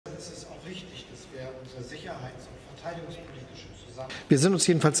Wir sind uns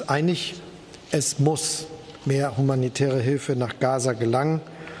jedenfalls einig, es muss mehr humanitäre Hilfe nach Gaza gelangen.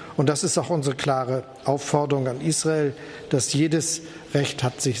 Und das ist auch unsere klare Aufforderung an Israel, dass jedes Recht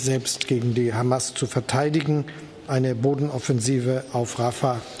hat, sich selbst gegen die Hamas zu verteidigen. Eine Bodenoffensive auf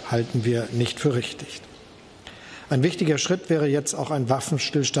Rafah halten wir nicht für richtig. Ein wichtiger Schritt wäre jetzt auch ein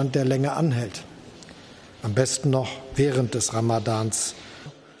Waffenstillstand, der länger anhält. Am besten noch während des Ramadans.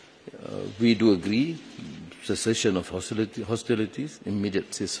 We do agree, cessation of hostilities,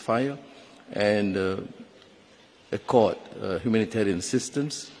 immediate ceasefire, and accord humanitarian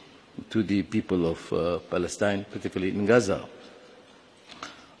assistance to the people of Palestine, particularly in Gaza.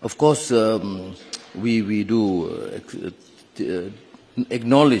 Of course, we do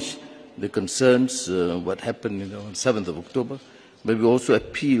acknowledge the concerns, what happened on 7th of October, but we also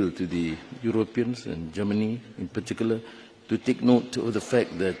appeal to the Europeans and Germany in particular to take note of the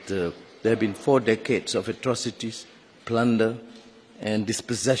fact that there have been 4 decades of atrocities, plunder and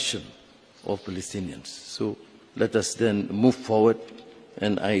dispossession of Palestinians. So let us then move forward,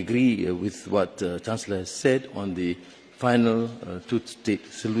 and I agree with what Chancellor has said on the final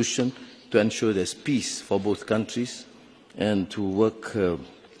two-state solution to ensure there's peace for both countries and to work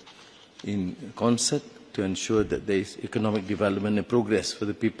in concert to ensure that there is economic development and progress for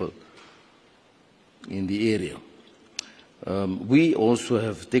the people in the area. We also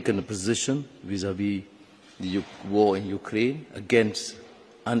have taken a position vis-à-vis the war in Ukraine against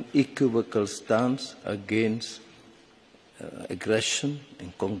unequivocal stance against aggression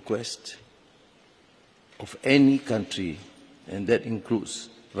and conquest of any country, and that includes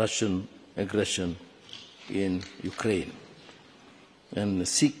Russian aggression in Ukraine, and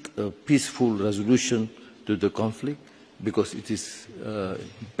seek a peaceful resolution to the conflict because it is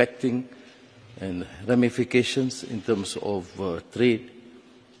impacting and ramifications in terms of trade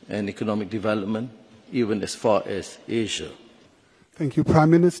and economic development, even as far as Asia. Thank you, Prime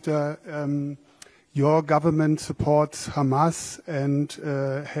Minister. Your government supports Hamas and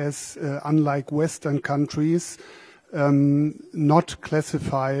has, unlike Western countries, not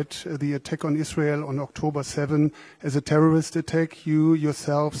classified the attack on Israel on October 7 as a terrorist attack. You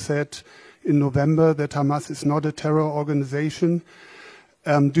yourself said in November that Hamas is not a terror organization.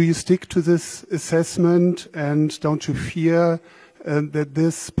 Do you stick to this assessment, and don't you fear that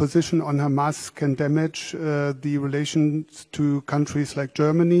this position on Hamas can damage the relations to countries like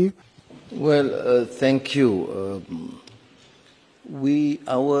Germany? Well, thank you.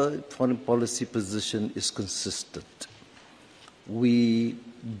 Our foreign policy position is consistent. We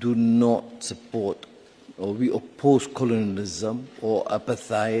do not support or we oppose colonialism or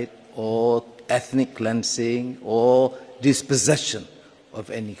apartheid or ethnic cleansing or dispossession of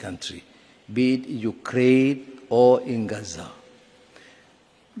any country, be it Ukraine or in Gaza.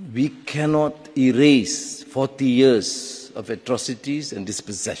 We cannot erase 40 years of atrocities and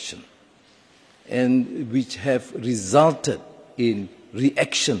dispossession, and which have resulted in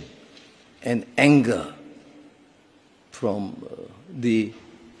reaction and anger from the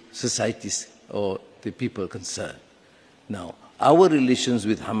societies or the people concerned. Now, our relations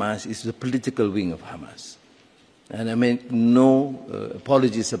with Hamas is the political wing of Hamas, and I make no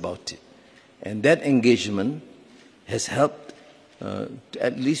apologies about it. And that engagement has helped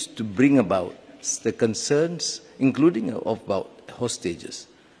at least to bring about the concerns, including about hostages.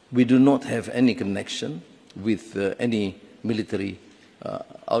 We do not have any connection with any military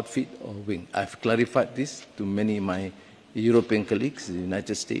outfit or wing. I've clarified this to many of my European colleagues, the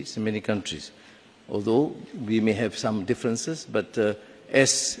United States, and many countries. Although we may have some differences, but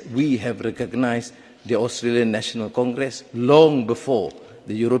as we have recognized the Australian National Congress long before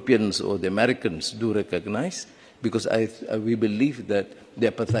the Europeans or the Americans do recognize, because we believe that the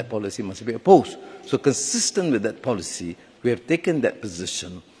apartheid policy must be opposed. So consistent with that policy, we have taken that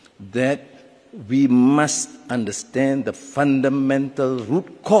position that we must understand the fundamental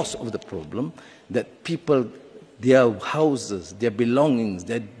root cause of the problem, that people, their houses, their belongings,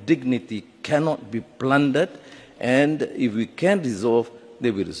 their dignity cannot be plundered, and if we can resolve, they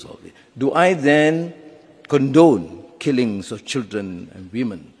will resolve it. Do I then condone killings of children and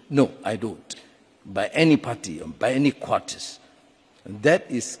women? No, I don't, by any party or by any quarters. And that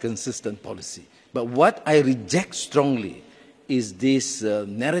is consistent policy. But what I reject strongly is this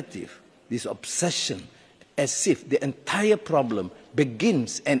narrative, this obsession, as if the entire problem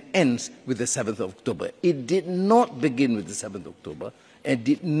begins and ends with the 7th of October. It did not begin with the 7th of October and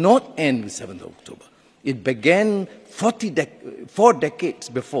did not end with 7th of October. It began 4 decades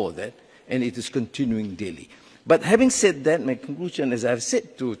before that, and it is continuing daily. But having said that, my conclusion, as I've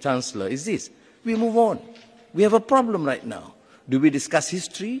said to Chancellor, is this. We move on. We have a problem right now. Do we discuss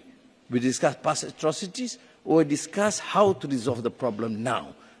history? We discuss past atrocities, or we discuss how to resolve the problem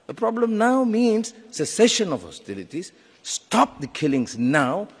now. The problem now means cessation of hostilities, stop the killings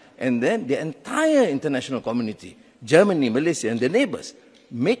now, and then the entire international community, Germany, Malaysia, and the neighbors,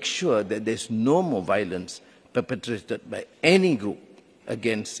 make sure that there's no more violence perpetrated by any group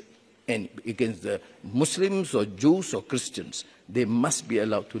against the Muslims or Jews or Christians. They must be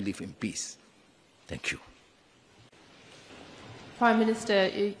allowed to live in peace. Thank you. Prime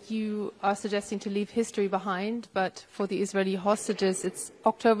Minister, you are suggesting to leave history behind, but for the Israeli hostages, it's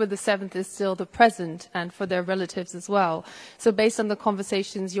October the 7th is still the present, and for their relatives as well. So based on the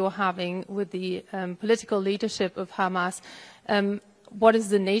conversations you're having with the political leadership of Hamas, what is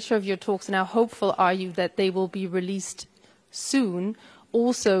the nature of your talks, and how hopeful are you that they will be released soon?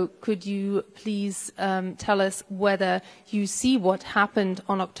 Also, could you please tell us whether you see what happened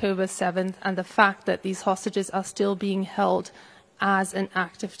on October 7th and the fact that these hostages are still being held as an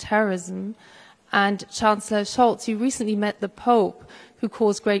act of terrorism? And Chancellor Scholz, you recently met the Pope, who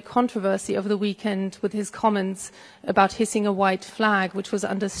caused great controversy over the weekend with his comments about hissing a white flag, which was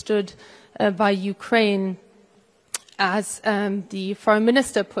understood by Ukraine as the Foreign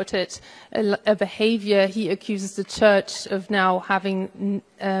Minister put it, a behavior he accuses the Church of now having,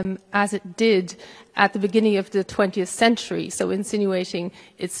 as it did at the beginning of the 20th century, so insinuating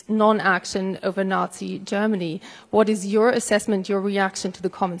its non-action over Nazi Germany. What is your assessment, your reaction to the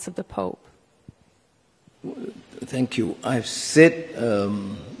comments of the Pope? Thank you. I've stated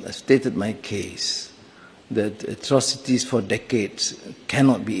my case that atrocities for decades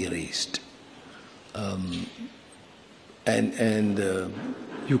cannot be erased. And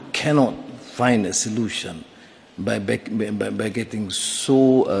you cannot find a solution by getting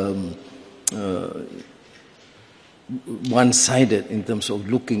so one-sided in terms of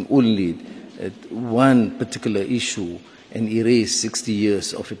looking only at one particular issue and erase 60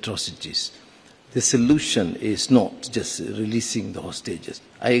 years of atrocities. The solution is not just releasing the hostages.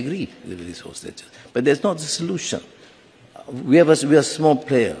 I agree with release hostages, but that's not the solution. We are a small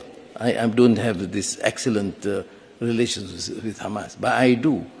player. I don't have this excellent relations with Hamas, but I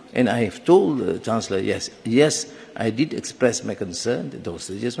do. And I have told the Chancellor, yes, I did express my concern that the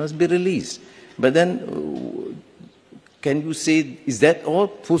hostages must be released. But then, can you say, is that all,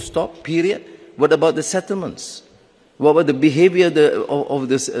 full stop, period? What about the settlements? What about the behavior of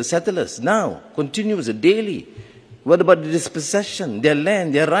the settlers now, continuous, daily? What about the dispossession, their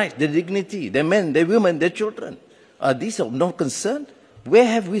land, their rights, their dignity, their men, their women, their children? Are these of no concern? Where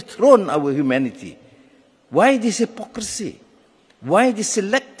have we thrown our humanity? Why this hypocrisy? Why this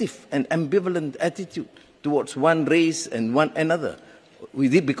selective and ambivalent attitude towards one race and one another?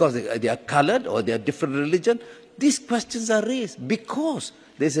 Is it because they are colored or they are different religion? These questions are raised because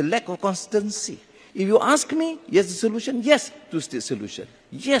there's a lack of consistency. If you ask me, yes, the solution, yes, two-state solution.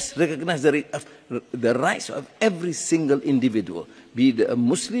 Yes, recognize the rights of every single individual, be it a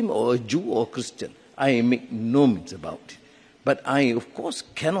Muslim or a Jew or a Christian. I make no means about it. But I, of course,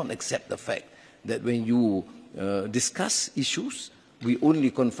 cannot accept the fact that when you discuss issues, we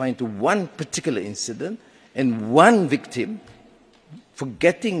only confine to one particular incident and one victim,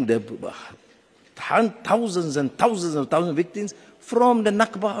 forgetting the thousands and thousands of victims from the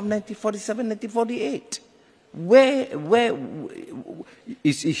Nakba of 1947, 1948. Where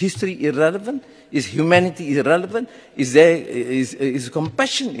is history irrelevant? Is humanity irrelevant? Is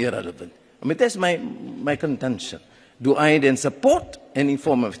compassion irrelevant? I mean, that's my contention. Do I then support any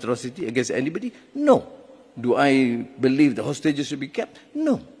form of atrocity against anybody? No. Do I believe the hostages should be kept?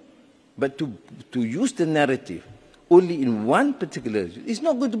 No. But to use the narrative only in one particular issue is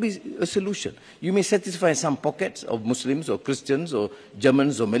not going to be a solution. You may satisfy some pockets of Muslims or Christians or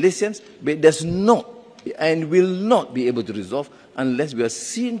Germans or Malaysians, but it does not and will not be able to resolve unless we are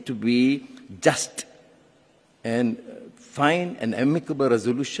seen to be just and find an amicable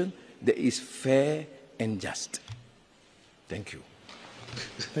resolution that is fair and just. Thank you.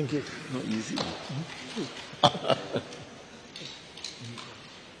 Thank you. Not easy.